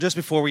Just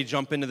before we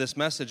jump into this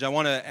message, I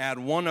want to add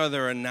one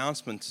other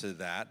announcement to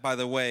that. By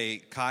the way,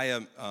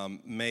 Kaya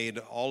made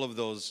all of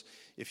those.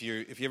 If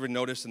you ever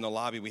noticed in the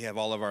lobby, we have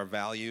all of our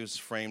values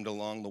framed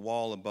along the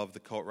wall above the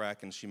coat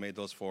rack, and she made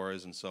those for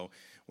us. And so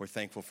we're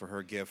thankful for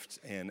her gift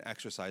and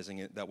exercising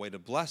it that way to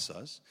bless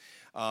us.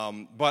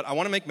 But I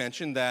want to make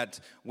mention that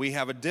we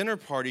have a dinner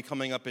party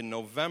coming up in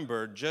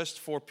November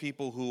just for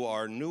people who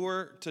are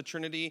newer to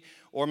Trinity,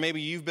 or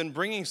maybe you've been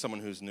bringing someone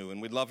who's new,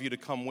 and we'd love you to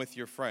come with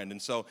your friend. And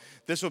so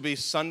this will be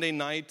Sunday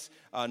night,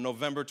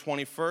 November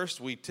 21st.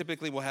 We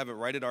typically will have it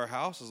right at our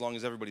house as long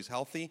as everybody's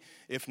healthy.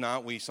 If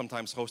not, we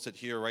sometimes host it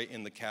here right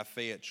in the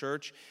cafe at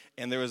church.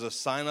 And there is a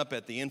sign up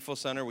at the info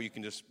center where you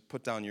can just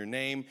put down your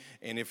name.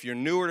 And if you're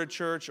newer to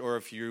church, or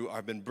if you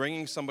have been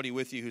bringing somebody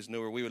with you who's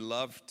newer, we would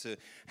love to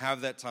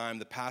have that time.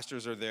 The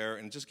pastors are there,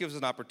 and it just gives us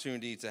an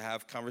opportunity to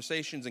have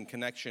conversations and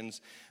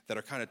connections that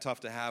are kind of tough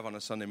to have on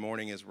a Sunday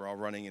morning as we're all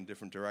running in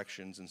different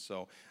directions. And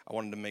so I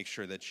wanted to make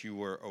sure that you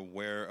were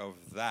aware of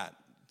that.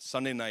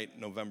 Sunday night,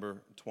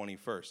 November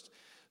 21st.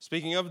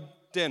 Speaking of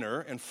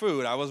dinner and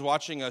food, I was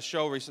watching a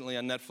show recently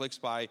on Netflix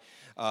by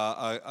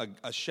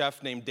a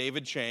chef named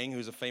David Chang,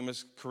 who's a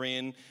famous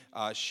Korean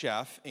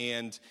chef,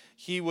 and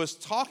he was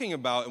talking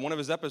about, in one of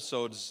his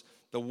episodes,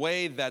 the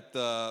way that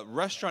the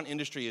restaurant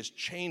industry is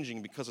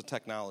changing because of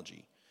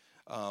technology.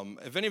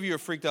 If any of you are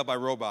freaked out by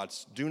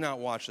robots, do not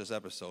watch this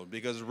episode,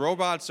 because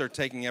robots are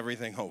taking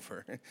everything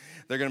over.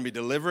 They're going to be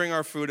delivering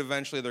our food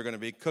eventually. They're going to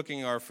be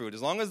cooking our food.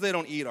 As long as they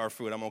don't eat our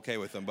food, I'm okay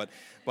with them.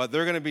 But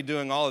they're going to be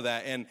doing all of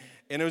that. And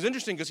it was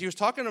interesting because he was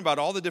talking about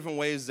all the different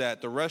ways that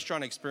the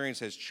restaurant experience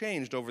has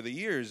changed over the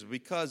years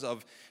because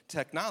of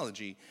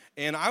technology.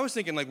 And I was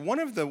thinking, like, one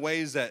of the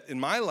ways that in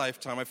my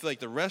lifetime I feel like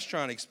the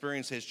restaurant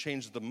experience has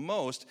changed the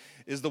most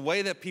is the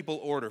way that people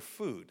order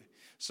food.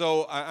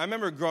 So I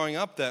remember growing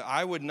up that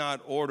I would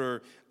not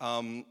order,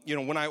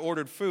 when I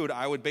ordered food,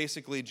 I would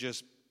basically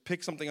just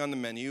pick something on the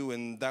menu,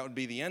 and that would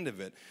be the end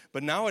of it.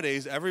 But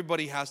nowadays,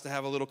 everybody has to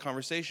have a little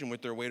conversation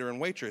with their waiter and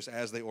waitress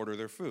as they order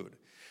their food,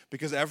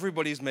 because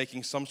everybody's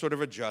making some sort of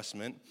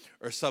adjustment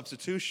or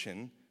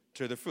substitution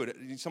to the food.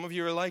 Some of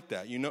you are like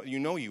that. You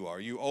know you are.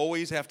 You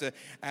always have to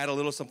add a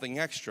little something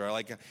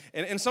extra.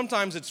 And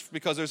sometimes it's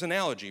because there's an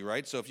allergy,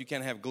 right? So if you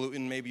can't have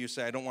gluten, maybe you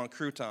say, I don't want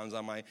croutons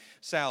on my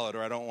salad,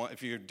 or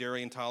if you're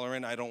dairy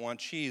intolerant, I don't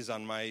want cheese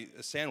on my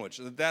sandwich.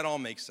 That all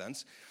makes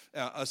sense.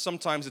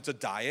 Sometimes it's a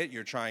diet.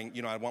 You're trying,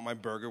 I want my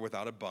burger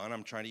without a bun.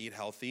 I'm trying to eat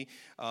healthy.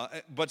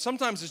 But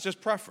sometimes it's just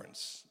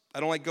preference. I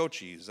don't like goat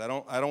cheese. I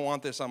don't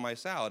want this on my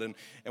salad.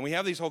 And we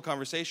have these whole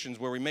conversations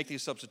where we make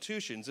these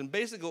substitutions. And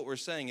basically what we're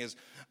saying is,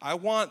 I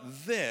want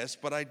this,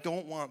 but I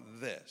don't want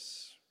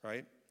this,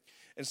 right?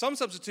 And some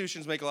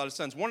substitutions make a lot of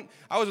sense.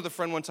 I was with a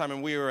friend one time,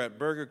 and we were at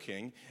Burger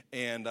King,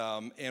 and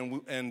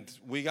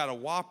we got a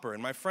Whopper.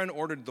 And my friend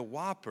ordered the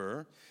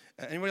Whopper.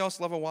 Anybody else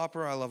love a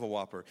Whopper? I love a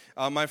Whopper.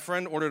 My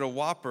friend ordered a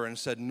Whopper and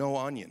said, no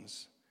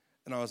onions.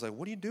 And I was like,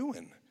 what are you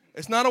doing?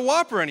 It's not a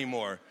Whopper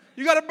anymore.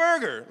 You got a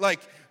burger.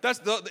 Like,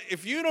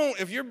 if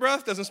your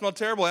breath doesn't smell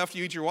terrible after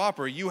you eat your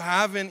Whopper, you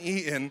haven't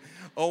eaten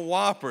a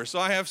Whopper. So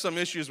I have some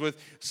issues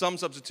with some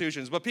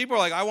substitutions. But people are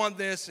like, I want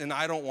this and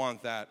I don't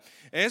want that.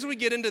 And as we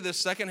get into the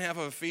second half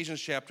of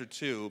Ephesians chapter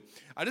 2,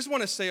 I just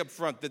want to say up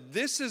front that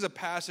this is a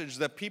passage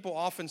that people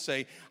often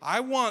say, I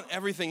want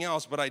everything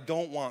else, but I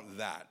don't want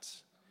that.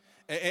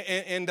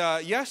 And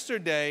last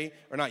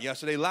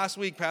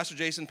week, Pastor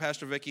Jason,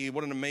 Pastor Vicky,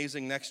 what an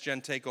amazing Next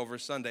Gen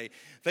Takeover Sunday.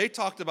 They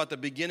talked about the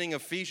beginning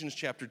of Ephesians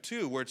chapter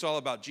 2, where it's all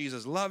about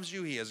Jesus loves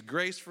you, he has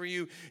grace for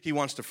you, he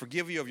wants to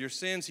forgive you of your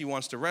sins, he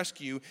wants to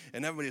rescue you,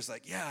 and everybody's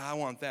like, yeah, I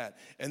want that.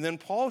 And then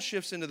Paul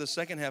shifts into the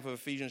second half of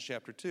Ephesians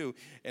chapter 2,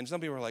 and some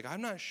people are like,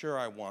 I'm not sure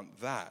I want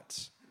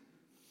that.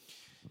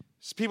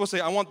 People say,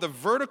 I want the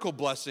vertical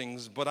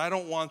blessings, but I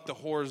don't want the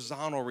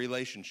horizontal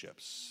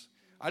relationships.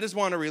 I just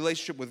want a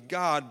relationship with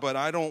God, but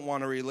I don't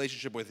want a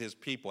relationship with his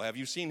people. Have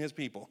you seen his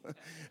people?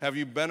 Have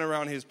you been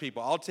around his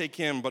people? I'll take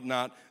him, but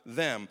not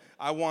them.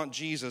 I want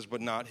Jesus, but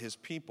not his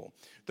people.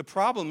 The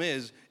problem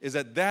is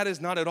that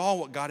is not at all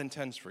what God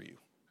intends for you.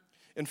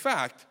 In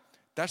fact,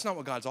 that's not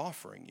what God's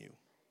offering you.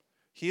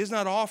 He is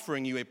not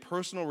offering you a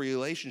personal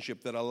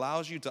relationship that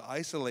allows you to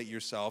isolate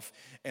yourself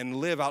and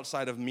live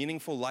outside of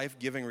meaningful,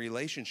 life-giving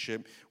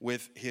relationship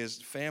with his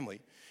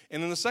family.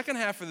 And in the second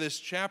half of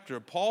this chapter,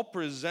 Paul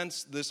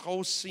presents this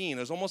whole scene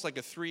as almost like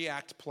a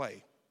 3-act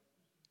play.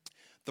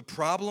 The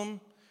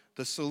problem,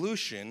 the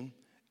solution,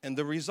 and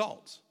the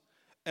result.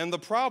 And the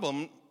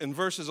problem, in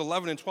verses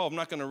 11 and 12, I'm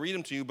not going to read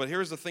them to you, but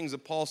here's the things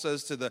that Paul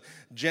says to the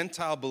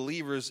Gentile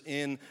believers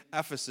in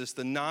Ephesus,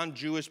 the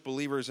non-Jewish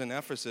believers in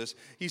Ephesus.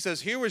 He says,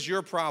 here was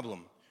your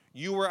problem.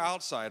 You were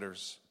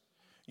outsiders.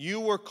 You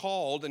were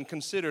called and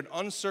considered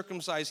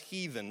uncircumcised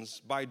heathens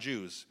by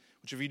Jews,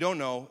 which if you don't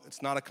know,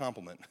 it's not a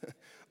compliment.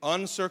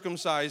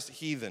 Uncircumcised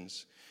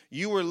heathens.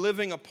 You were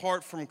living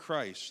apart from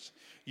Christ.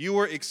 you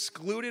were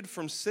excluded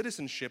from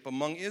citizenship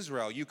among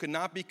Israel. You could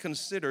not be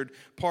considered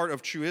part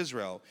of true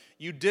Israel.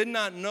 You did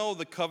not know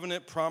the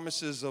covenant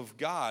promises of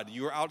God.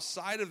 You were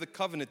outside of the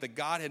covenant that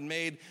God had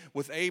made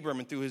with Abram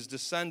and through his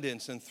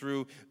descendants and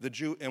through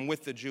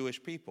with the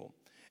Jewish people.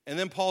 And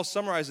then Paul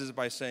summarizes it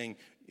by saying,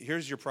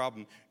 here's your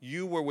problem.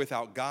 You were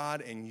without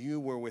God and you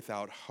were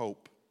without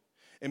hope.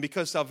 And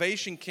because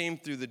salvation came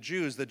through the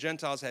Jews, the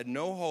Gentiles had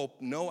no hope,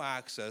 no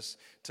access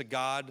to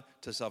God,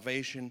 to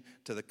salvation,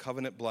 to the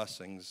covenant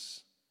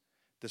blessings.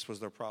 This was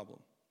their problem.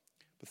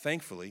 But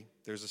thankfully,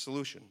 there's a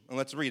solution. And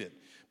let's read it.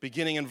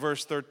 Beginning in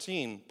verse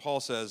 13,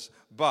 Paul says,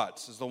 but,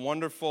 this is the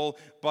wonderful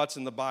buts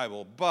in the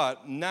Bible,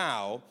 but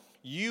now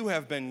you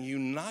have been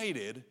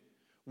united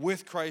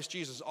with Christ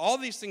Jesus. All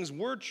these things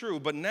were true,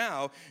 but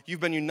now you've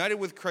been united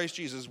with Christ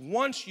Jesus.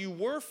 Once you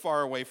were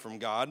far away from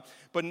God,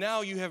 but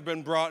now you have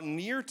been brought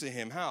near to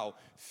him. How?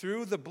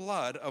 Through the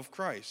blood of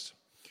Christ.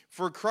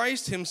 For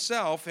Christ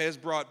himself has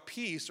brought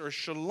peace, or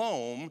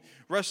shalom,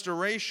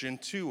 restoration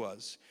to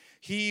us.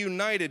 He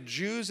united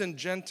Jews and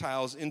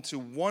Gentiles into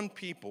one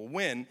people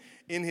when,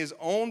 in his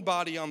own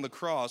body on the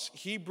cross,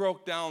 he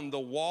broke down the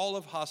wall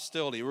of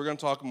hostility. We're going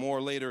to talk more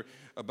later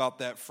about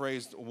that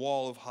phrase,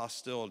 wall of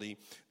hostility,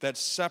 that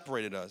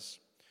separated us.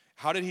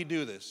 How did he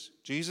do this?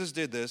 Jesus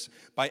did this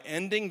by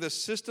ending the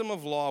system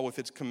of law with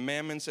its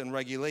commandments and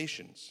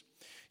regulations.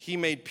 He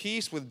made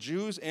peace with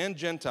Jews and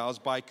Gentiles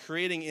by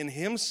creating in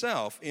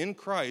himself, in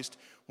Christ,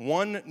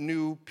 one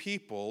new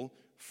people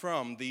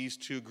from these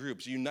two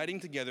groups, uniting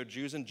together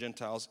Jews and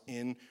Gentiles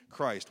in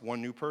Christ,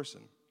 one new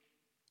person.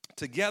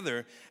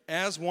 Together,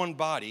 as one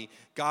body,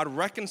 God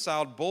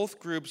reconciled both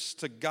groups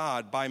to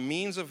God by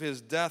means of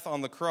his death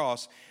on the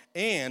cross,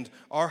 and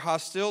our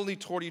hostility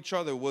toward each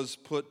other was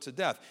put to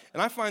death.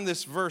 And I find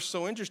this verse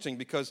so interesting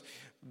because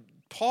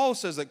Paul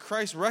says that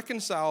Christ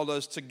reconciled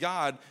us to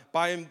God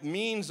by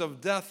means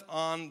of death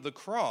on the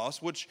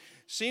cross, which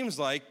seems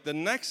like the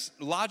next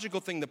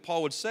logical thing that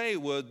Paul would say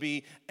would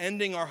be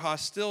ending our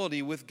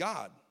hostility with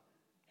God,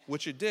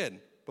 which it did.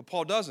 But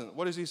Paul doesn't.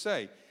 What does he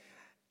say?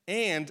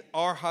 And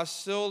our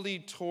hostility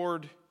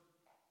toward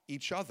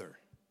each other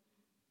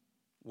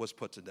was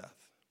put to death.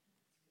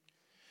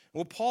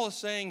 What Paul is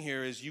saying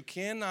here is you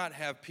cannot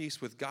have peace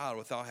with God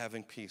without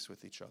having peace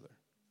with each other.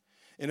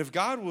 And if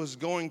God was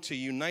going to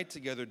unite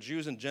together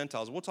Jews and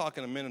Gentiles, we'll talk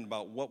in a minute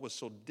about what was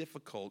so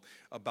difficult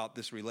about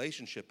this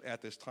relationship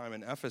at this time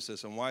in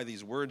Ephesus and why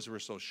these words were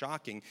so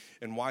shocking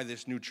and why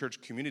this new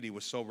church community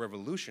was so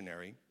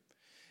revolutionary.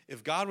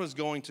 If God was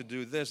going to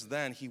do this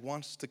then, he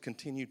wants to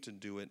continue to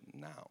do it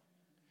now.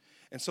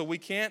 And so we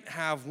can't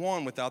have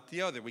one without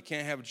the other. We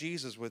can't have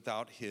Jesus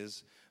without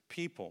his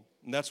people.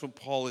 And that's what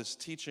Paul is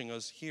teaching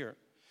us here.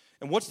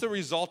 And what's the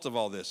result of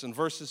all this? In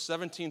verses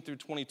 17 through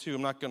 22,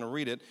 I'm not going to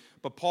read it,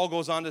 but Paul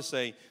goes on to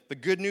say, the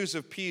good news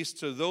of peace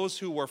to those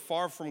who were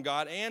far from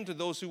God and to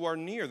those who are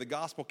near. The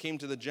gospel came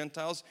to the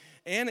Gentiles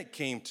and it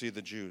came to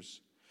the Jews.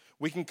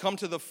 We can come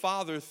to the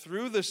Father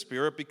through the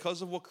Spirit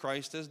because of what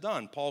Christ has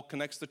done. Paul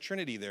connects the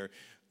Trinity there.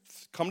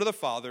 Come to the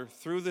Father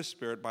through the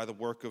Spirit by the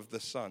work of the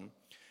Son.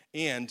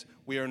 And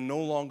we are no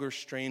longer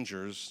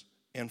strangers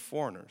and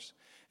foreigners.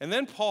 And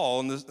then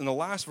Paul, in the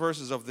last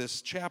verses of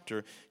this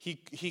chapter,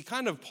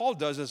 Paul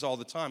does this all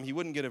the time. He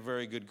wouldn't get a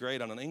very good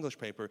grade on an English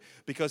paper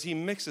because he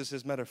mixes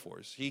his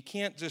metaphors. He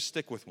can't just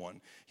stick with one.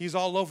 He's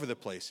all over the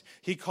place.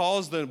 He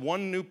calls the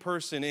one new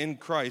person in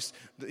Christ,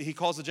 he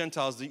calls the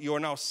Gentiles that you are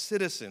now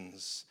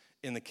citizens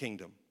in the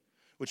kingdom,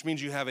 which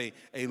means you have a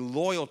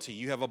loyalty,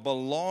 you have a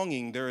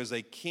belonging. There is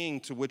a king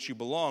to which you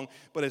belong.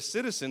 But as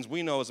citizens,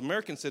 we know as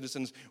American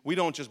citizens, we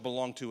don't just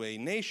belong to a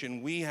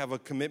nation. We have a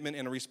commitment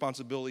and a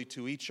responsibility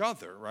to each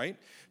other, right?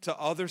 To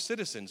other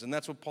citizens. And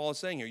that's what Paul is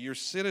saying here. You're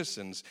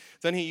citizens.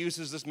 Then he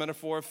uses this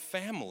metaphor of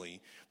family,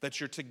 that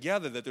you're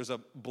together, that there's a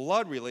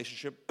blood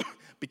relationship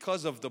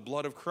because of the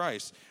blood of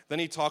Christ. Then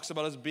he talks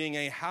about us being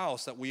a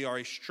house, that we are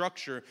a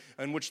structure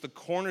in which the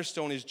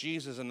cornerstone is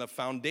Jesus, and the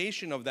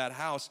foundation of that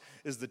house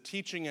is the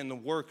teaching and the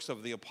works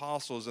of the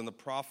apostles and the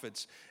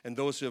prophets and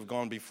those who have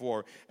gone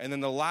before. And then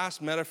the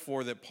last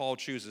metaphor that Paul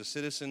chooses,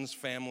 citizens,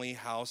 family,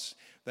 house,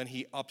 then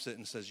he ups it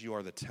and says, you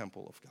are the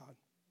temple of God.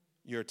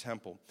 You're a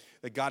temple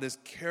that God is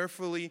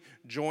carefully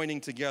joining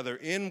together,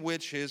 in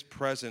which his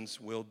presence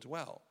will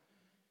dwell.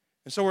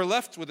 And so we're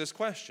left with this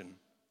question.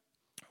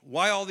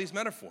 Why all these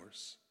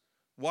metaphors?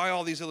 Why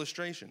all these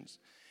illustrations?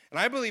 And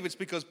I believe it's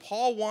because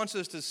Paul wants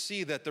us to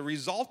see that the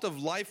result of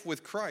life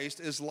with Christ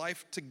is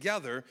life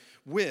together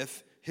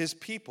with his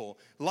people.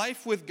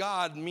 Life with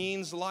God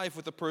means life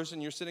with the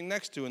person you're sitting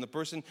next to and the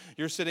person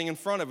you're sitting in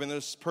front of and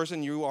this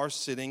person you are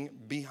sitting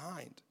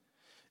behind.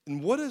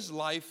 And what does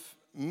life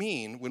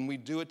mean when we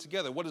do it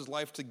together? What does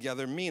life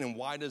together mean and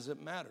why does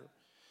it matter?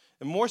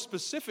 And more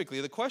specifically,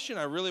 the question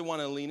I really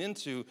want to lean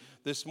into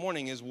this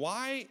morning is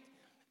why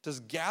does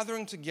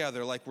gathering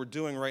together like we're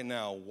doing right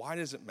now, why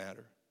does it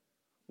matter?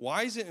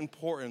 Why is it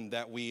important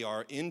that we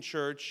are in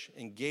church,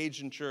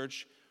 engaged in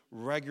church,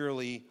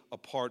 regularly a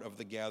part of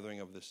the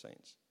gathering of the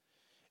saints?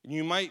 And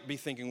you might be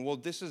thinking, well,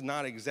 this is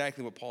not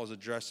exactly what Paul is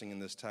addressing in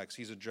this text.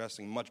 He's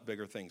addressing much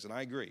bigger things, and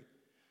I agree.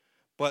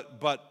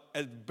 But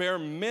at bare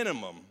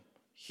minimum,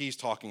 he's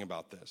talking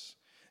about this.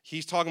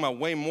 He's talking about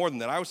way more than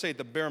that. I would say at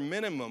the bare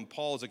minimum,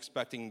 Paul is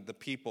expecting the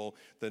people,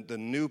 the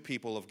new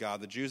people of God,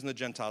 the Jews and the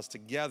Gentiles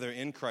together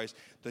in Christ,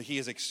 that he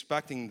is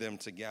expecting them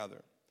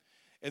together.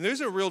 And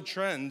there's a real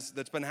trend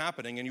that's been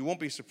happening, and you won't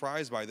be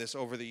surprised by this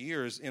over the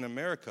years in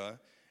America,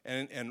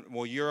 and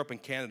Europe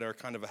and Canada are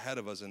kind of ahead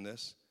of us in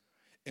this,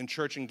 in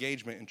church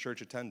engagement and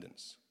church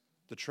attendance.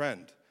 The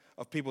trend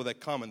of people that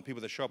come and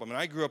people that show up. I mean,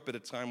 I grew up at a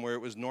time where it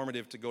was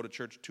normative to go to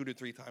church 2 to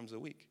 3 times a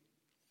week.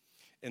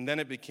 And then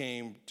it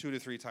became 2 to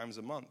 3 times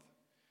a month.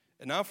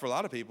 And now for a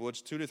lot of people,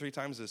 it's 2 to 3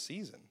 times a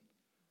season.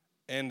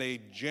 And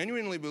they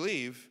genuinely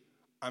believe,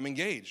 I'm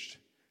engaged.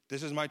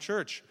 This is my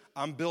church.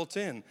 I'm built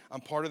in.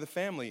 I'm part of the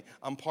family.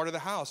 I'm part of the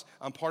house.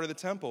 I'm part of the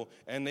temple.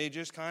 And they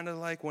just kind of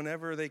like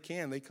whenever they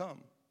can, they come.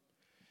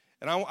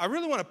 And I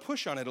really want to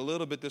push on it a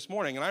little bit this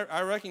morning. And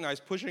I recognize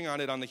pushing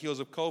on it on the heels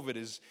of COVID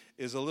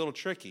is a little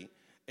tricky.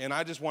 And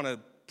I just want to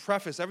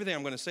preface everything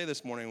I'm going to say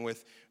this morning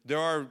with, there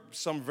are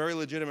some very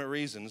legitimate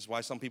reasons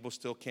why some people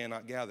still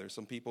cannot gather.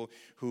 Some people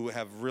who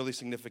have really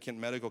significant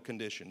medical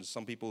conditions.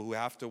 Some people who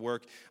have to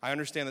work. I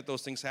understand that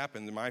those things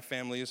happen. My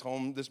family is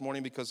home this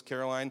morning because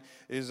Caroline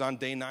is on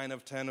day 9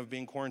 of 10 of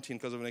being quarantined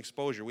because of an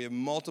exposure. We have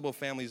multiple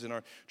families in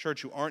our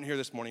church who aren't here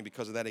this morning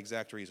because of that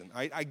exact reason.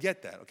 I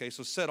get that, okay?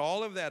 So set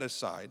all of that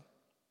aside.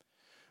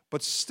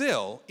 But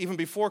still, even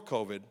before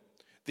COVID,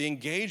 the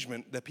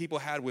engagement that people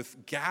had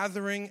with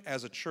gathering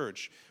as a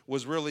church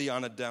was really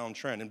on a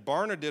downtrend. And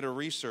Barna did a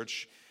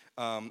research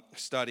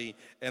study,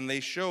 and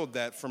they showed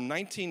that from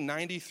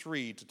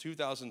 1993 to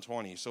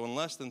 2020, so in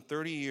less than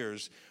 30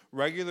 years,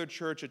 regular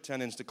church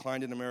attendance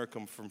declined in America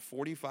from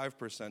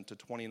 45% to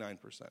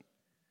 29%.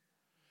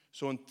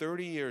 So in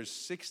 30 years,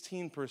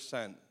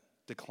 16%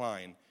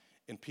 decline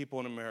in people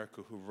in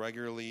America who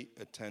regularly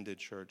attended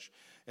church.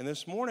 And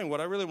this morning,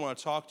 what I really want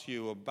to talk to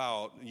you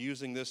about,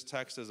 using this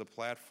text as a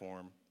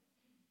platform,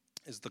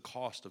 is the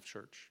cost of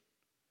church,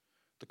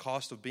 the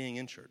cost of being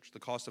in church, the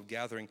cost of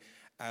gathering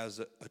as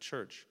a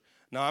church.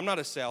 Now, I'm not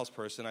a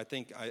salesperson. I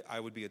think I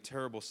would be a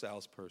terrible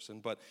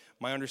salesperson, but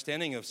my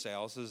understanding of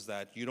sales is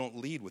that you don't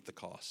lead with the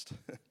cost,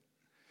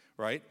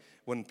 right?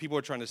 When people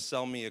are trying to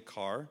sell me a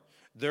car,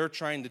 they're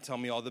trying to tell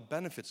me all the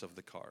benefits of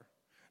the car.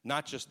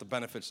 Not just the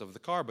benefits of the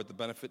car, but the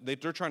benefit.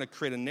 They're trying to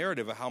create a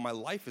narrative of how my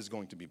life is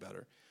going to be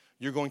better.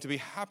 You're going to be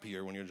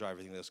happier when you're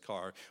driving this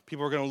car.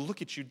 People are going to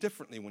look at you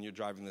differently when you're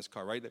driving this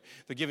car, right?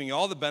 They're giving you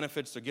all the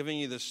benefits. They're giving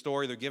you this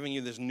story. They're giving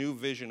you this new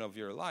vision of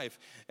your life.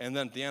 And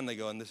then at the end, they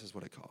go, and this is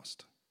what it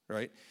cost,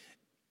 right?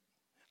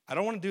 I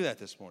don't want to do that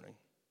this morning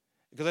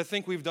because I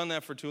think we've done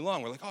that for too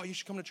long. We're like, oh, you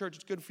should come to church.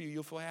 It's good for you.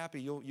 You'll feel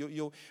happy.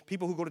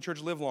 People who go to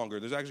church live longer.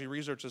 There's actually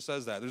research that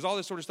says that. There's all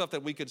this sort of stuff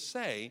that we could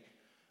say,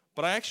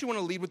 but I actually want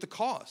to lead with the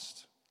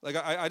cost. Like,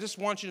 I just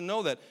want you to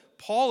know that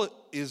Paul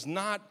is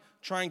not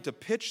trying to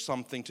pitch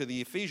something to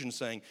the Ephesians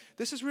saying,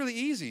 this is really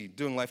easy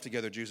doing life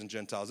together, Jews and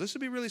Gentiles. This would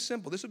be really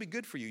simple. This would be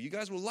good for you. You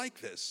guys will like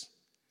this.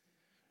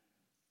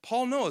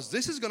 Paul knows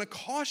this is going to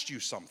cost you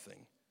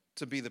something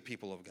to be the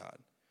people of God,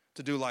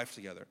 to do life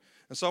together.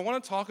 And so I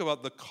want to talk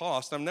about the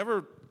cost. I've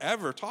never,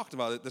 ever talked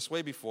about it this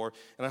way before,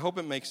 and I hope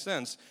it makes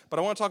sense. But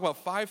I want to talk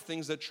about 5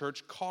 things that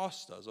church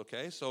costs us,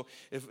 okay? So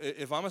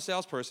if I'm a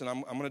salesperson,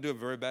 I'm going to do a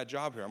very bad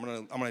job here. I'm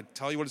going to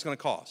tell you what it's going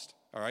to cost,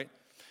 all right?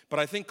 But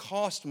I think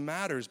cost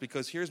matters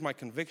because here's my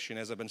conviction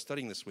as I've been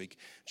studying this week.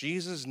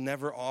 Jesus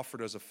never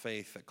offered us a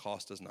faith that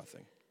cost us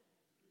nothing.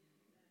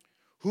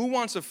 Who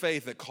wants a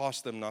faith that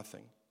costs them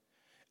nothing?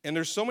 And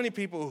there's so many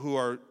people who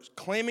are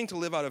claiming to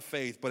live out of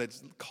faith, but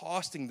it's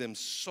costing them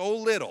so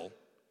little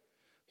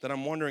that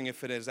I'm wondering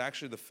if it is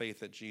actually the faith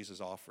that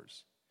Jesus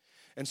offers.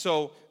 And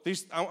so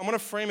I'm going to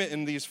frame it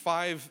in these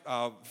 5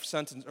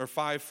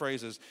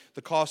 phrases: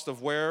 the cost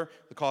of where,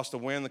 the cost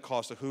of when, the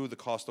cost of who, the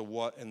cost of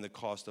what, and the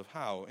cost of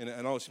how. And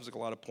I know it seems like a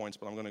lot of points,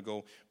 but I'm going to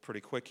go pretty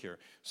quick here.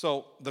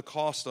 So the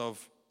cost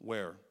of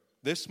where.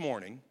 This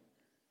morning,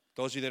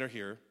 those of you that are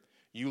here,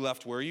 you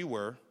left where you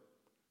were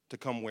to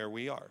come where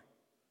we are.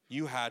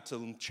 You had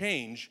to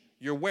change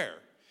your where.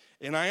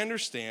 And I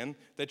understand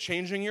that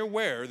changing your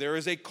where, there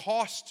is a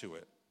cost to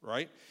it,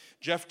 right?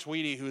 Jeff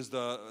Tweedy, who's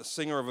the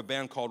singer of a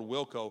band called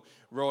Wilco,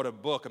 wrote a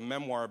book, a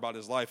memoir about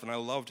his life, and I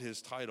loved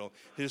his title.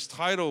 His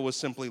title was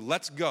simply,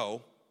 Let's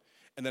Go,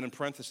 and then in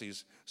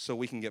parentheses, so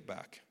we can get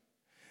back.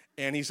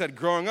 And he said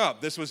growing up,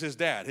 this was his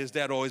dad. His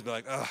dad would always be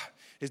like, ugh.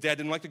 His dad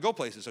didn't like to go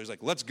places, so he's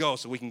like, let's go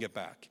so we can get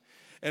back.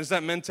 And it's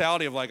that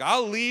mentality of like,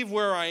 I'll leave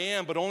where I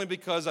am, but only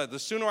because the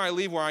sooner I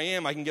leave where I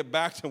am, I can get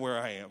back to where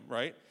I am,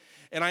 right?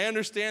 And I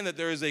understand that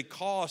there is a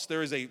cost,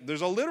 there's a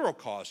literal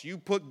cost. You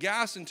put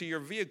gas into your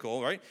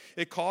vehicle, right?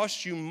 It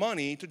costs you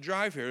money to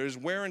drive here. There's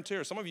wear and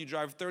tear. Some of you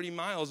drive 30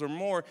 miles or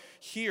more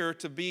here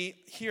to be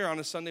here on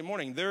a Sunday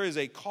morning. There is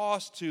a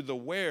cost to the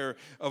wear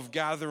of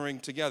gathering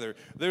together.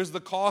 There's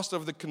the cost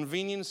of the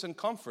convenience and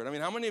comfort. I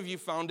mean, how many of you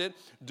found it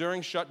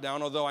during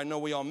shutdown, although I know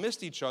we all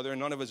missed each other and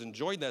none of us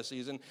enjoyed that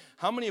season,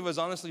 how many of us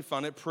honestly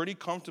found it pretty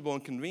comfortable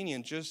and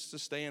convenient just to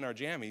stay in our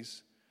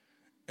jammies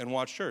and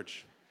watch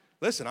church?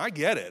 Listen, I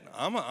get it.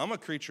 I'm a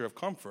creature of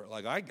comfort.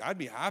 Like, I'd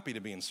be happy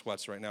to be in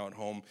sweats right now at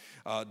home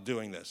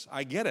doing this.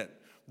 I get it.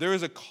 There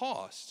is a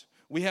cost.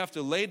 We have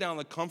to lay down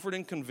the comfort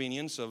and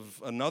convenience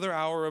of another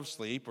hour of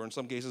sleep, or in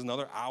some cases,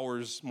 more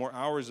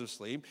hours of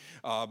sleep.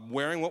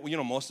 Wearing what,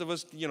 most of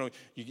us,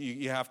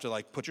 you have to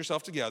like put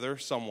yourself together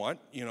somewhat,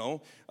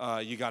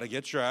 you got to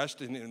get dressed.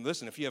 And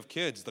listen, if you have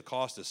kids, the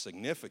cost is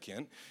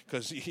significant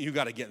because you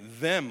got to get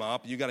them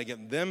up, you got to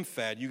get them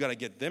fed, you got to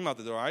get them out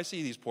the door. I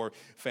see these poor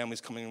families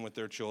coming in with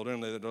their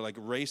children, they're like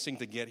racing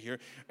to get here.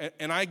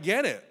 And I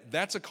get it.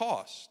 That's a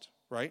cost,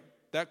 right?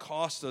 That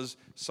costs us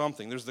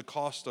something. There's the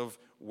cost of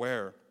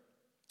wear.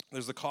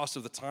 There's the cost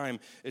of the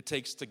time it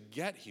takes to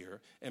get here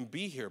and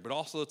be here, but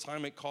also the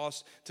time it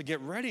costs to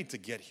get ready to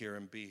get here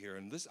and be here.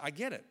 And this, I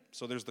get it.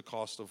 So there's the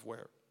cost of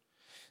where.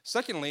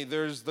 Secondly,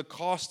 there's the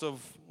cost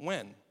of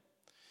when.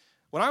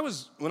 When I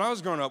was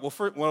growing up,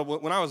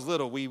 when I was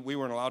little, we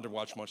weren't allowed to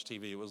watch much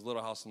TV. It was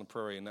Little House on the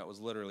Prairie, and that was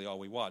literally all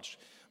we watched.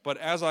 But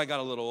as I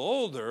got a little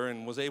older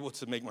and was able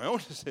to make my own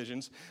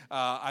decisions,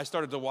 I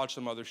started to watch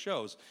some other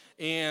shows.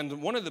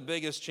 And one of the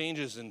biggest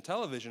changes in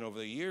television over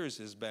the years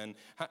has been,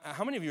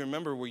 how many of you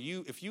remember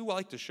if you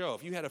liked a show,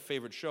 if you had a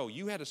favorite show,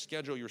 you had to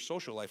schedule your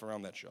social life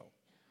around that show.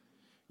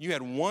 You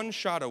had one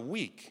shot a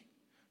week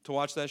to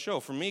watch that show.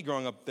 For me,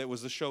 growing up, that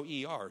was the show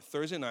ER,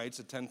 Thursday nights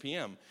at 10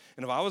 p.m.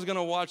 And if I was going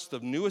to watch the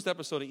newest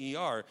episode of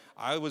ER,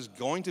 I was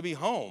going to be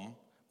home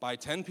by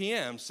 10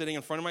 p.m., sitting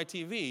in front of my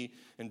TV,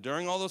 and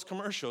during all those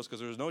commercials, because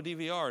there was no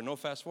DVR, no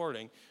fast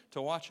forwarding,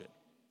 to watch it.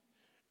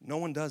 No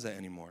one does that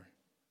anymore,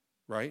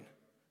 right?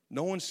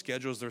 No one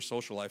schedules their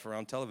social life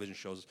around television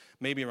shows,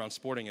 maybe around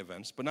sporting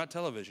events, but not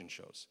television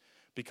shows.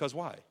 Because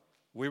why?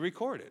 We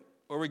record it,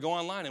 or we go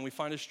online and we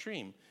find a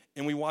stream,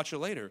 and we watch it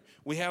later.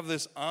 We have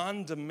this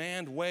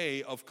on-demand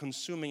way of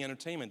consuming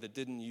entertainment that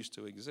didn't used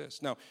to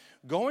exist. Now,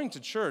 going to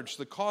church,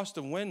 the cost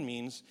of when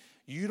means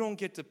you don't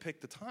get to pick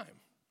the time.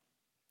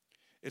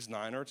 It's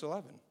 9 or it's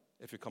 11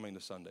 if you're coming to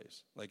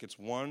Sundays. Like it's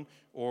one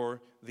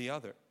or the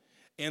other.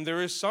 And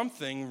there is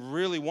something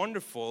really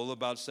wonderful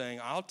about saying,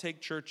 I'll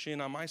take church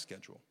in on my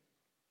schedule.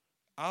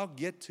 I'll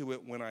get to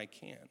it when I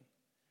can.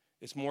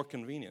 It's more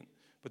convenient.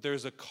 But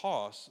there's a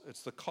cost.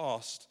 It's the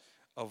cost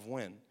of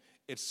when.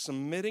 It's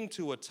submitting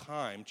to a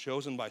time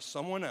chosen by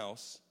someone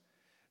else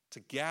to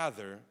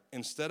gather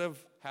instead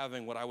of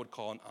having what I would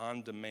call an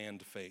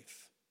on-demand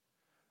faith.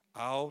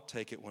 I'll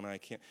take it when I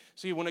can.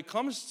 See, when it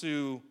comes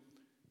to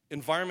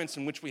environments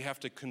in which we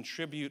have to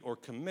contribute or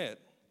commit,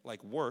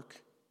 like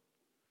work,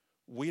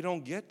 we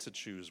don't get to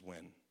choose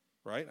when,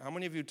 right? How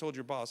many of you told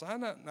your boss, I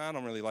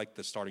don't really like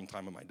the starting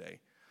time of my day.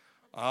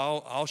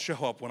 I'll show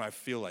up when I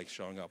feel like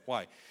showing up.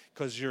 Why?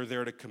 Because you're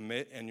there to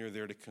commit and you're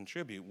there to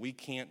contribute. We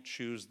can't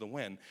choose the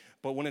when.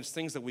 But when it's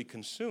things that we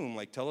consume,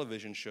 like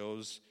television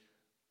shows,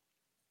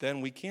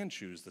 then we can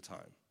choose the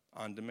time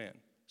on demand.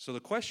 So the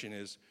question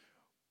is,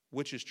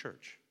 which is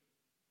church?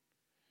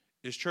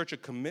 Is church a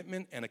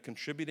commitment and a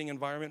contributing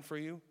environment for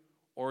you,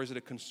 or is it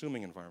a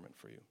consuming environment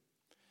for you?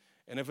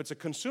 And if it's a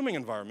consuming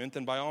environment,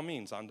 then by all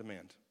means, on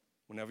demand,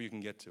 whenever you can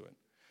get to it.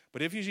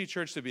 But if you see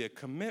church to be a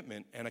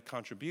commitment and a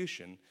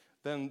contribution,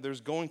 then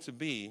there's going to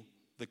be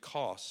the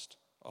cost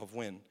of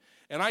when.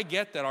 And I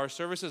get that our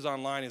services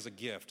online is a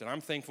gift, and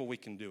I'm thankful we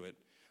can do it.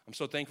 I'm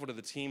so thankful to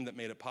the team that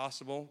made it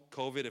possible.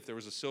 COVID, if there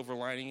was a silver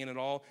lining in it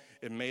all,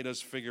 it made us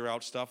figure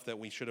out stuff that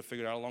we should have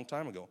figured out a long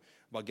time ago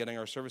about getting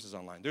our services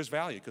online. There's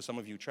value because some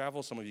of you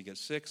travel, some of you get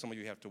sick, some of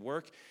you have to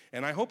work.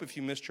 And I hope if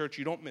you miss church,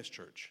 you don't miss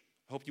church.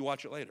 I hope you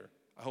watch it later.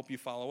 I hope you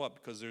follow up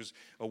because there's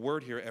a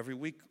word here every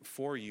week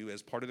for you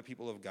as part of the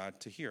people of God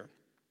to hear.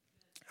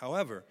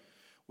 However,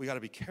 we got to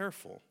be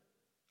careful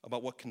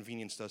about what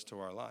convenience does to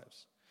our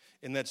lives.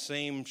 In that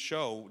same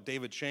show,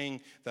 David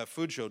Chang, that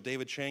food show,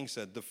 David Chang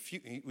said,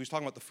 he was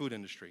talking about the food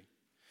industry.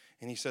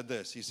 And he said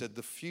this, he said,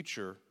 the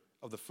future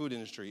of the food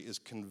industry is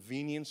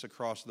convenience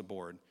across the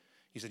board.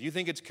 He said, you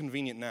think it's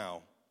convenient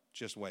now,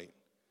 just wait.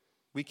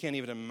 We can't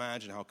even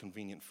imagine how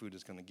convenient food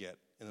is going to get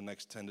in the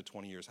next 10 to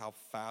 20 years, how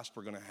fast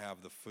we're going to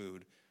have the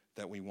food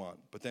that we want.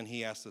 But then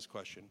he asked this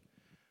question,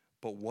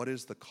 but what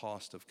is the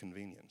cost of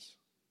convenience?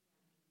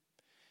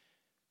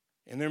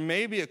 And there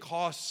may be a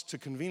cost to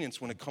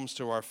convenience when it comes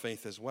to our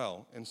faith as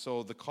well. And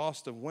so the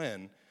cost of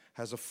when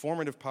has a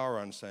formative power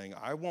on saying,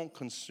 I won't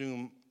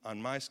consume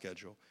on my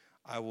schedule.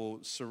 I will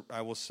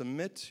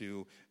submit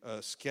to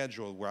a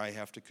schedule where I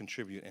have to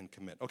contribute and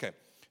commit. Okay,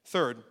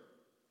 third,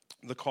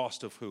 the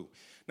cost of who.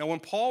 Now,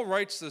 when Paul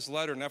writes this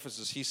letter in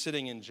Ephesus, he's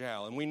sitting in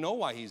jail. And we know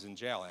why he's in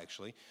jail,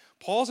 actually.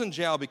 Paul's in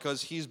jail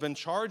because he's been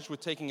charged with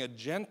taking a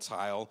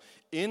Gentile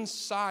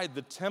inside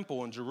the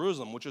temple in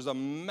Jerusalem, which is a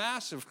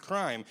massive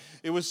crime.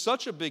 It was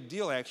such a big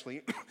deal,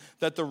 actually,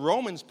 that the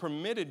Romans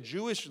permitted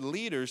Jewish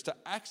leaders to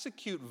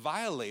execute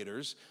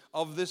violators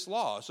of this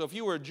law. So if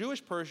you were a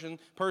Jewish person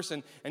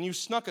and you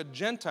snuck a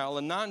Gentile,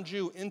 a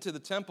non-Jew, into the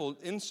temple,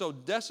 in so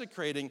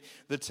desecrating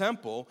the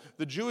temple,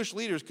 the Jewish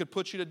leaders could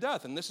put you to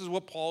death. And this is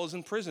what Paul is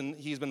in prison.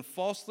 He's been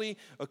falsely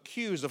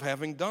accused of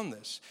having done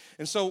this.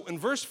 And so in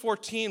verse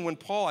 14, when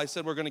Paul, I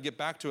said we're going to get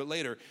back to it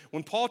later,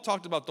 when Paul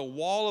talked about the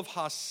wall of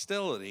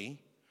hostility,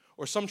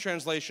 or some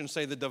translations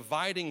say the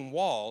dividing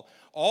wall.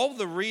 All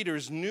the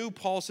readers knew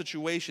Paul's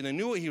situation and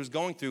knew what he was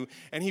going through,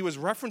 and he was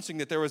referencing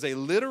that there was a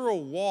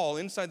literal wall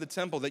inside the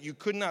temple that you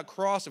could not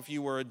cross if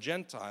you were a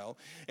Gentile.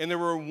 And there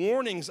were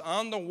warnings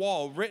on the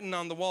wall, written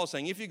on the wall,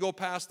 saying if you go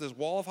past this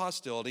wall of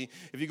hostility,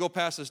 if you go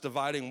past this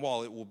dividing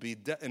wall, it will be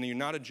and you're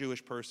not a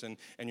Jewish person,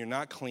 and you're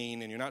not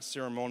clean, and you're not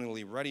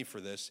ceremonially ready for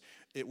this,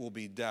 it will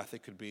be death.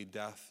 It could be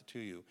death to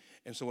you.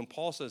 And so when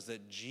Paul says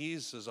that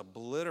Jesus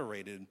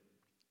obliterated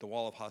the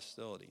wall of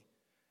hostility,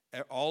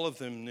 all of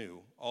them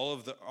knew, all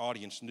of the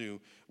audience knew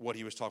what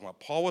he was talking about.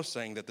 Paul was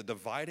saying that the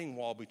dividing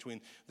wall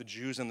between the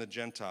Jews and the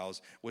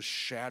Gentiles was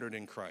shattered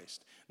in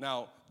Christ.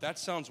 Now, that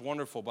sounds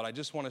wonderful, but I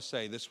just want to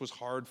say this was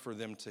hard for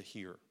them to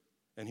hear.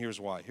 And here's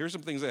why. Here's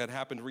some things that had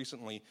happened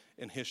recently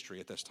in history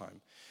at this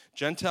time.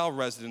 Gentile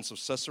residents of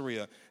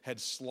Caesarea had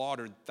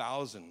slaughtered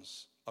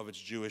thousands of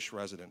its Jewish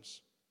residents.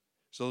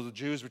 So the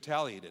Jews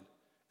retaliated,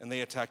 and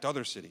they attacked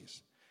other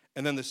cities.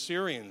 And then the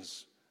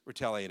Syrians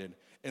retaliated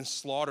and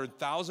slaughtered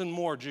thousands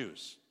more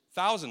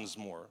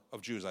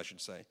of Jews, I should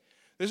say.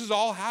 This is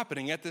all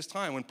happening at this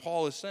time when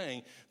Paul is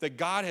saying that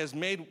God has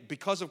made,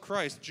 because of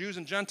Christ, Jews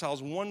and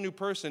Gentiles, one new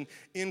person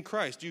in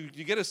Christ. You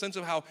get a sense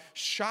of how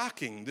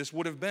shocking this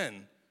would have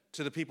been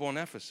to the people in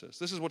Ephesus.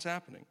 This is what's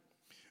happening.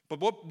 But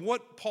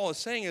what Paul is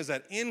saying is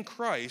that in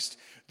Christ,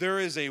 there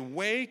is a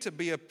way to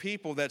be a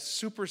people that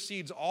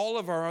supersedes all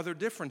of our other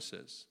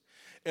differences.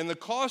 And the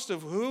cost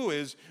of who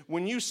is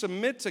when you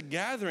submit to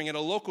gathering at a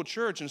local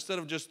church instead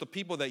of just the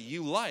people that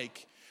you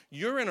like,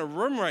 you're in a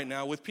room right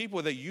now with people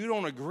that you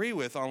don't agree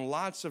with on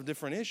lots of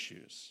different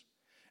issues.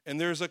 And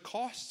there's a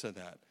cost to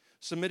that,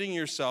 submitting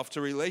yourself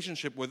to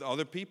relationship with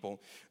other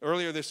people.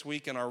 Earlier this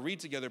week in our Read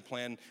Together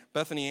plan,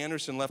 Bethany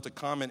Anderson left a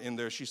comment in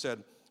there. She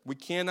said, "We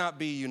cannot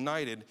be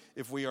united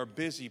if we are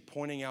busy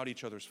pointing out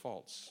each other's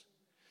faults."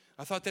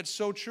 I thought that's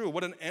so true.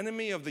 What an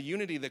enemy of the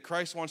unity that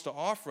Christ wants to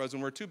offer us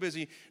when we're too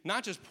busy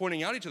not just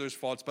pointing out each other's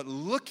faults, but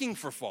looking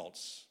for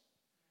faults,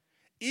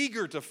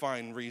 eager to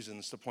find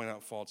reasons to point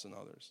out faults in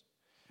others.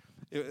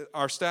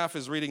 Our staff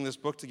is reading this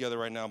book together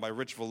right now by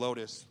Rich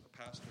Villodas, a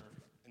pastor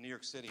in New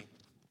York City.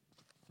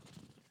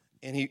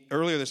 And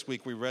earlier this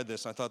week we read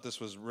this. I thought this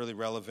was really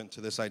relevant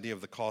to this idea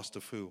of the cost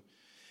of who.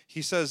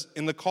 He says,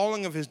 in the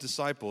calling of his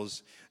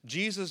disciples,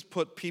 Jesus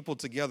put people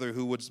together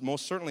who would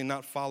most certainly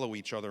not follow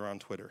each other on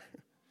Twitter.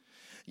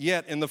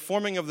 Yet, in the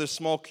forming of this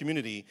small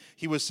community,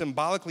 he was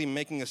symbolically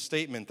making a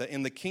statement that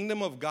in the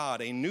kingdom of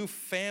God, a new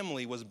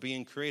family was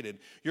being created.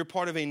 You're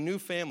part of a new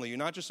family. You're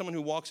not just someone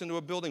who walks into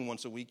a building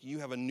once a week. You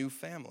have a new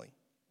family.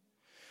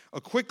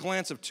 A quick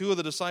glance of two of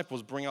the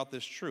disciples bring out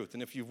this truth.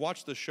 And if you've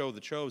watched the show,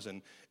 The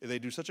Chosen, they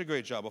do such a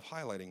great job of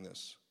highlighting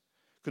this.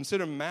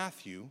 Consider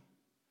Matthew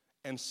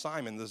and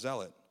Simon the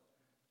Zealot.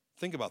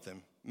 Think about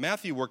them.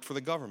 Matthew worked for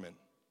the government.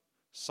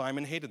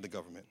 Simon hated the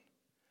government.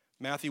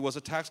 Matthew was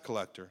a tax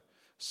collector.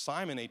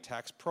 Simon a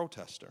tax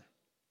protester.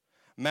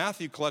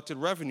 Matthew collected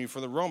revenue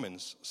for the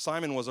Romans.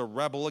 Simon was a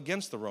rebel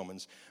against the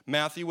Romans.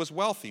 Matthew was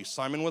wealthy.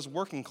 Simon was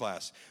working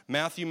class.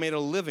 Matthew made a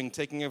living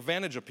taking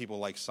advantage of people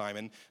like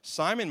Simon.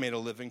 Simon made a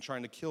living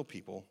trying to kill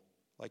people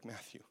like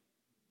Matthew.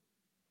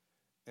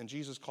 And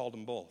Jesus called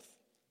them both.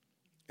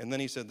 And then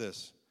he said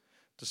this,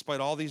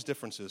 despite all these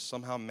differences,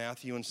 somehow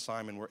Matthew and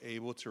Simon were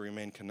able to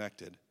remain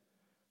connected,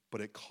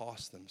 but it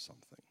cost them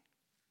something.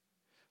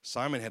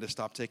 Matthew had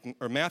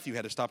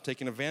to stop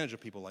taking advantage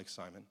of people like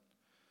Simon.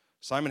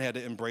 Simon had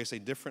to embrace a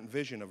different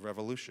vision of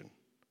revolution.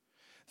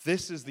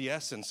 This is the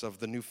essence of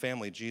the new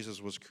family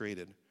Jesus was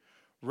created.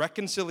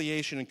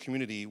 Reconciliation and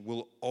community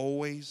will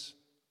always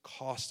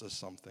cost us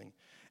something.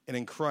 And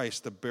in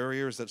Christ, the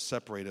barriers that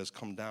separate us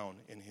come down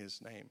in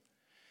his name.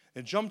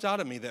 It jumped out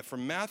at me that for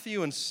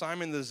Matthew and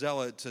Simon the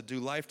Zealot to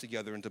do life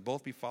together and to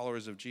both be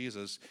followers of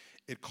Jesus,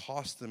 it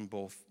cost them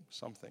both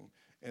something.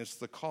 And it's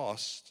the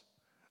cost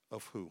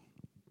of who?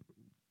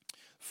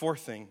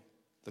 Fourth thing,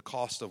 the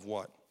cost of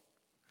what?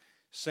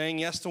 Saying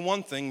yes to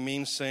one thing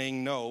means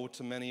saying no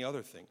to many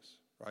other things,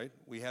 right?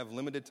 We have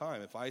limited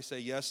time. If I say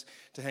yes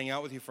to hang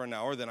out with you for an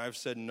hour, then I've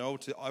said no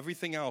to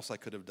everything else I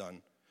could have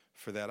done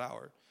for that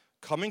hour.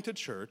 Coming to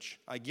church,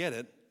 I get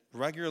it,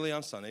 regularly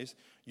on Sundays,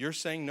 you're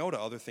saying no to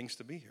other things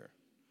to be here.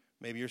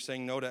 Maybe you're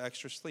saying no to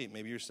extra sleep.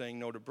 Maybe you're saying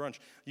no to brunch.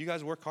 You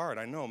guys work hard.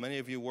 I know many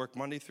of you work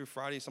Monday through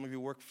Friday. Some of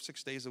you work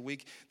 6 days a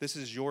week. This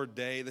is your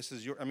day.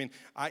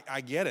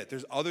 I get it.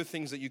 There's other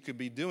things that you could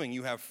be doing.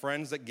 You have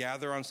friends that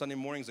gather on Sunday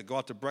mornings that go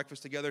out to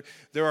breakfast together.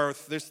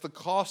 There's the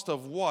cost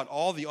of what?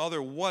 All the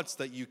other what's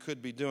that you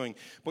could be doing.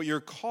 But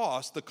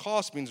the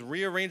cost means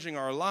rearranging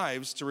our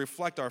lives to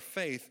reflect our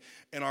faith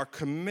and our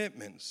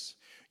commitments.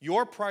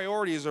 Your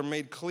priorities are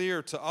made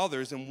clear to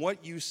others in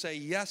what you say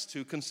yes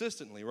to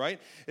consistently, right?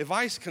 If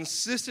I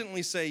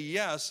consistently say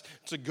yes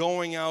to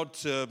going out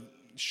to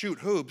shoot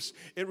hoops,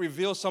 it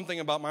reveals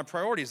something about my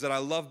priorities, that I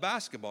love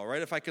basketball,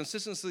 right? If I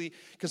consistently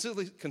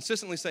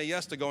say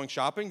yes to going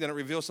shopping, then it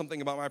reveals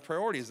something about my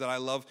priorities, that I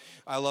love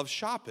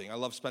shopping. I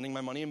love spending my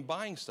money and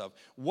buying stuff.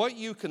 What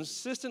you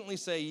consistently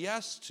say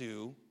yes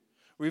to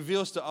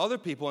reveals to other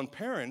people and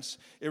parents,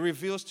 it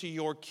reveals to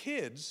your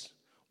kids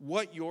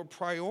what your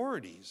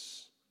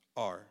priorities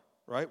are,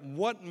 right?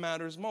 What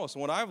matters most?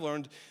 And what I've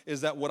learned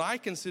is that what I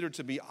consider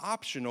to be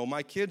optional,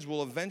 my kids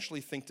will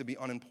eventually think to be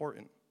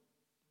unimportant.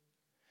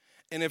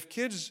 And if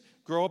kids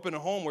grow up in a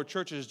home where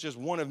church is just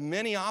one of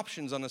many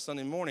options on a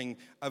Sunday morning,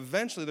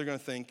 eventually they're going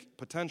to think,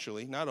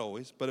 potentially, not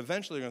always, but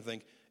eventually they're going to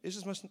think,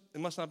 it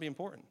must not be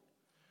important.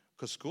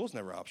 Because school's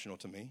never optional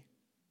to me,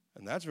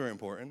 and that's very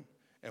important.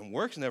 And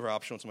work's never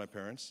optional to my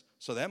parents,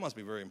 so that must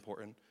be very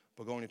important.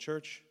 But going to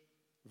church,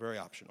 very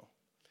optional.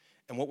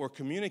 And what we're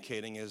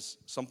communicating is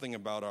something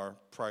about our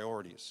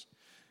priorities.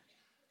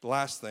 The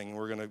last thing,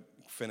 we're going to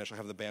finish, I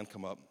have the band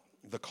come up,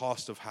 the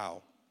cost of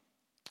how.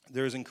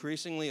 There is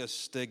increasingly a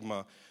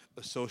stigma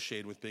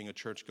associated with being a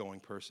church-going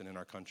person in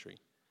our country.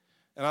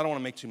 And I don't want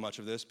to make too much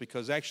of this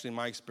because actually in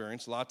my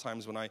experience, a lot of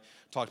times when I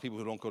talk to people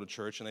who don't go to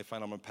church and they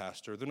find I'm a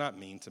pastor, they're not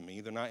mean to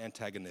me, they're not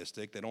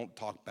antagonistic, they don't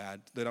talk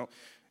bad,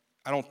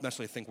 I don't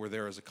necessarily think we're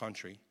there as a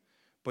country.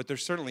 But there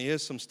certainly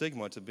is some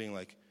stigma to being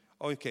like,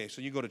 oh, okay,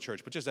 so you go to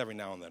church, but just every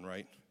now and then,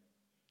 right?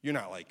 You're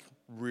not like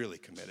really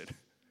committed.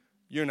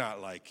 You're not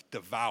like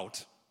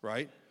devout,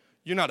 right?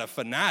 You're not a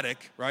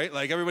fanatic, right?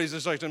 Like everybody's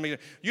just like,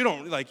 you're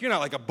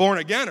not like a born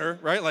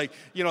againer, right? Like,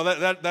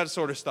 that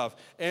sort of stuff.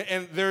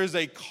 And there is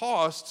a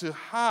cost to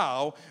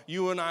how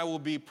you and I will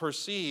be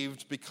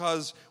perceived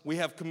because we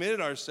have committed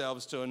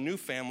ourselves to a new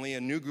family,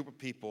 a new group of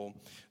people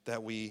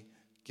that we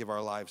give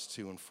our lives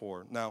to and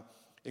for. Now,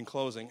 in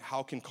closing,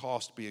 how can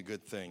cost be a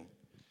good thing?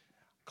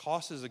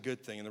 Cost is a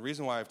good thing, and the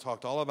reason why I've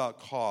talked all about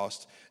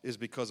cost is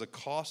because a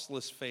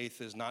costless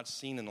faith is not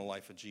seen in the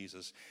life of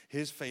Jesus.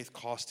 His faith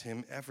cost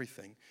him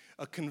everything.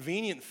 A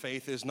convenient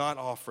faith is not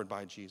offered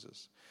by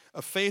Jesus.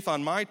 A faith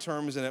on my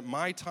terms and at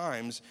my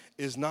times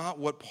is not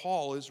what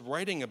Paul is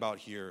writing about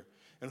here.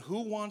 And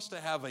who wants to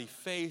have a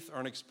faith or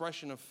an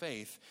expression of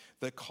faith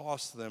that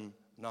costs them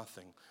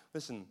nothing?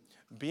 Listen,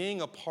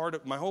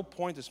 my whole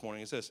point this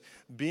morning is this: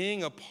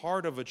 being a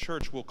part of a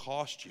church will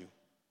cost you,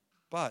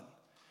 but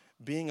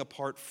being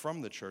apart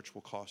from the church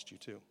will cost you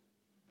too.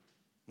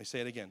 Let me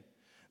say it again.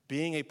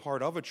 Being a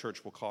part of a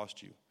church will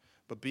cost you,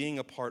 but being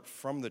apart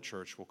from the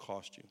church will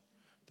cost you.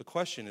 The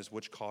question is,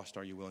 which cost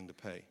are you willing to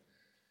pay?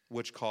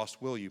 Which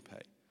cost will you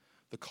pay?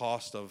 The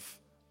cost of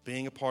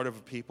being a part of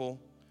a people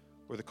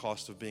or the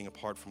cost of being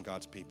apart from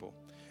God's people?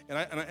 And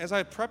as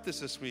I prepped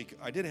this week,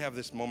 I did have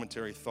this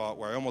momentary thought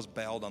where I almost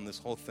bailed on this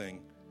whole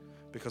thing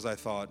because I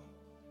thought,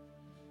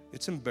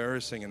 it's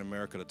embarrassing in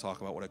America to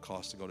talk about what it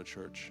costs to go to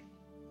church.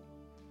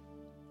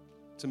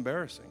 It's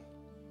embarrassing.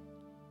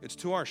 It's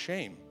to our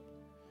shame.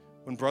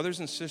 When brothers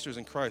and sisters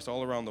in Christ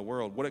all around the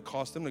world, what it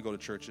costs them to go to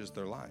church is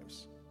their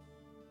lives.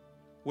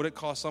 What it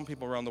costs some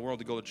people around the world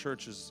to go to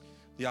church is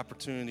the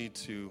opportunity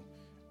to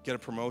get a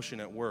promotion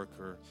at work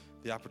or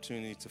the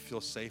opportunity to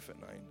feel safe at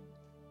night.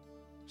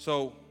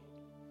 So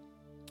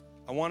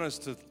I want us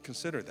to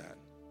consider that,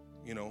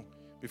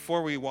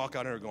 before we walk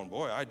out here going,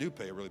 boy, I do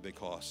pay a really big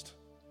cost.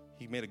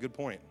 He made a good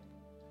point.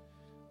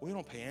 We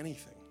don't pay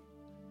anything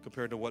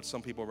compared to what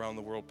some people around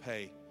the world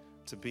pay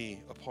to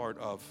be a part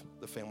of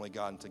the family of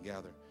God and to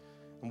gather.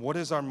 And what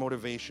is our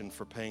motivation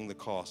for paying the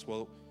cost?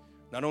 Well,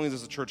 not only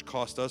does the church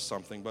cost us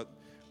something, but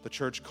the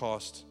church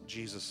cost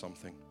Jesus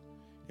something.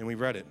 And we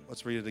read it.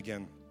 Let's read it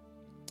again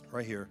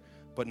right here.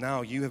 But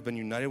now you have been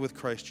united with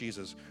Christ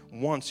Jesus.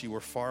 Once you were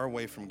far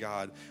away from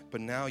God,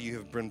 but now you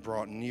have been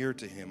brought near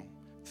to him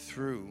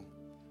through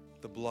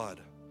the blood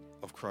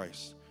of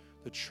Christ.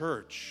 The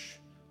church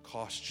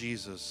cost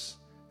Jesus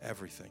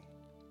everything.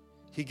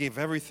 He gave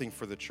everything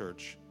for the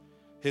church.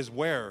 His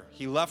where,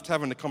 he left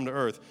heaven to come to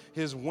earth.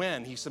 His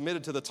when, he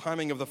submitted to the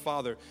timing of the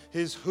Father.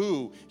 His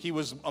who, he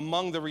was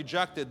among the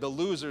rejected, the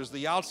losers,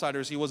 the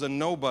outsiders. He was a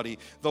nobody.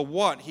 The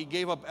what, he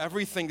gave up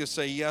everything to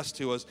say yes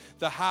to us.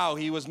 The how,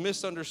 he was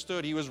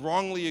misunderstood. He was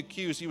wrongly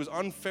accused. He was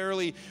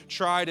unfairly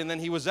tried, and then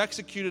he was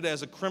executed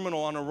as a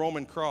criminal on a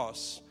Roman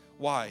cross.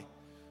 Why?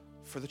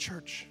 For the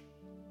church.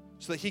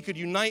 So that he could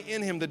unite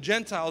in him the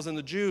Gentiles and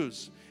the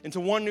Jews into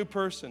one new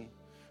person.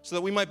 So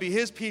that we might be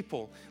his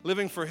people,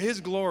 living for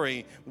his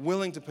glory,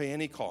 willing to pay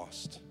any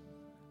cost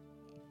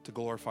to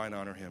glorify and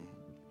honor him.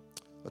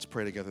 Let's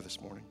pray together this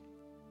morning.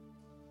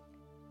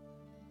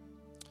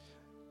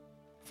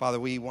 Father,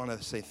 we want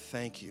to say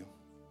thank you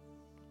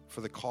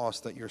for the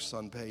cost that your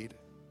son paid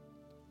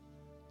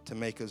to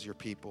make us your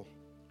people,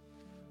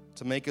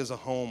 to make us a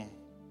home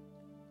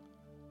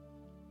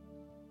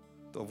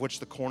of which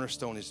the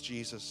cornerstone is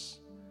Jesus,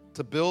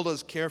 to build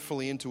us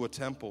carefully into a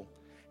temple,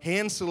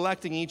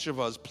 hand-selecting each of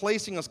us,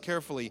 placing us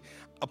carefully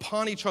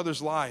upon each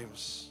other's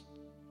lives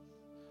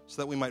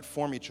so that we might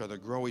form each other,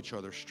 grow each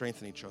other,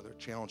 strengthen each other,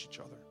 challenge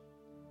each other.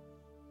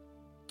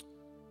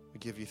 We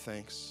give you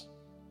thanks.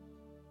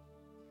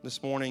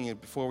 This morning,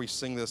 before we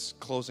sing this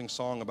closing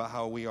song about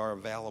how we are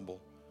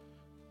available,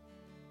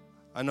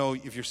 I know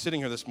if you're sitting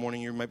here this morning,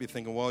 you might be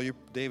thinking, well,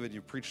 David,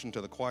 you're preaching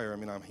to the choir. I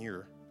mean, I'm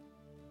here.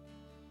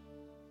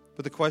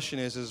 But the question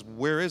is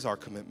where is our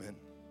commitment?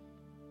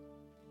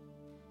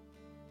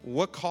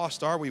 What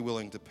cost are we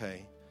willing to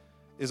pay?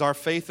 Is our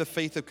faith a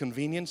faith of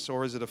convenience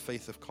or is it a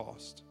faith of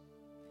cost?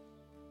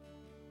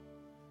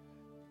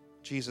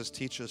 Jesus,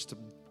 teach us to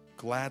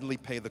gladly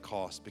pay the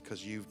cost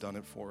because you've done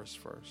it for us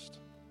first.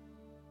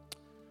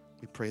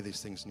 We pray these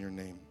things in your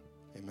name.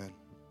 Amen.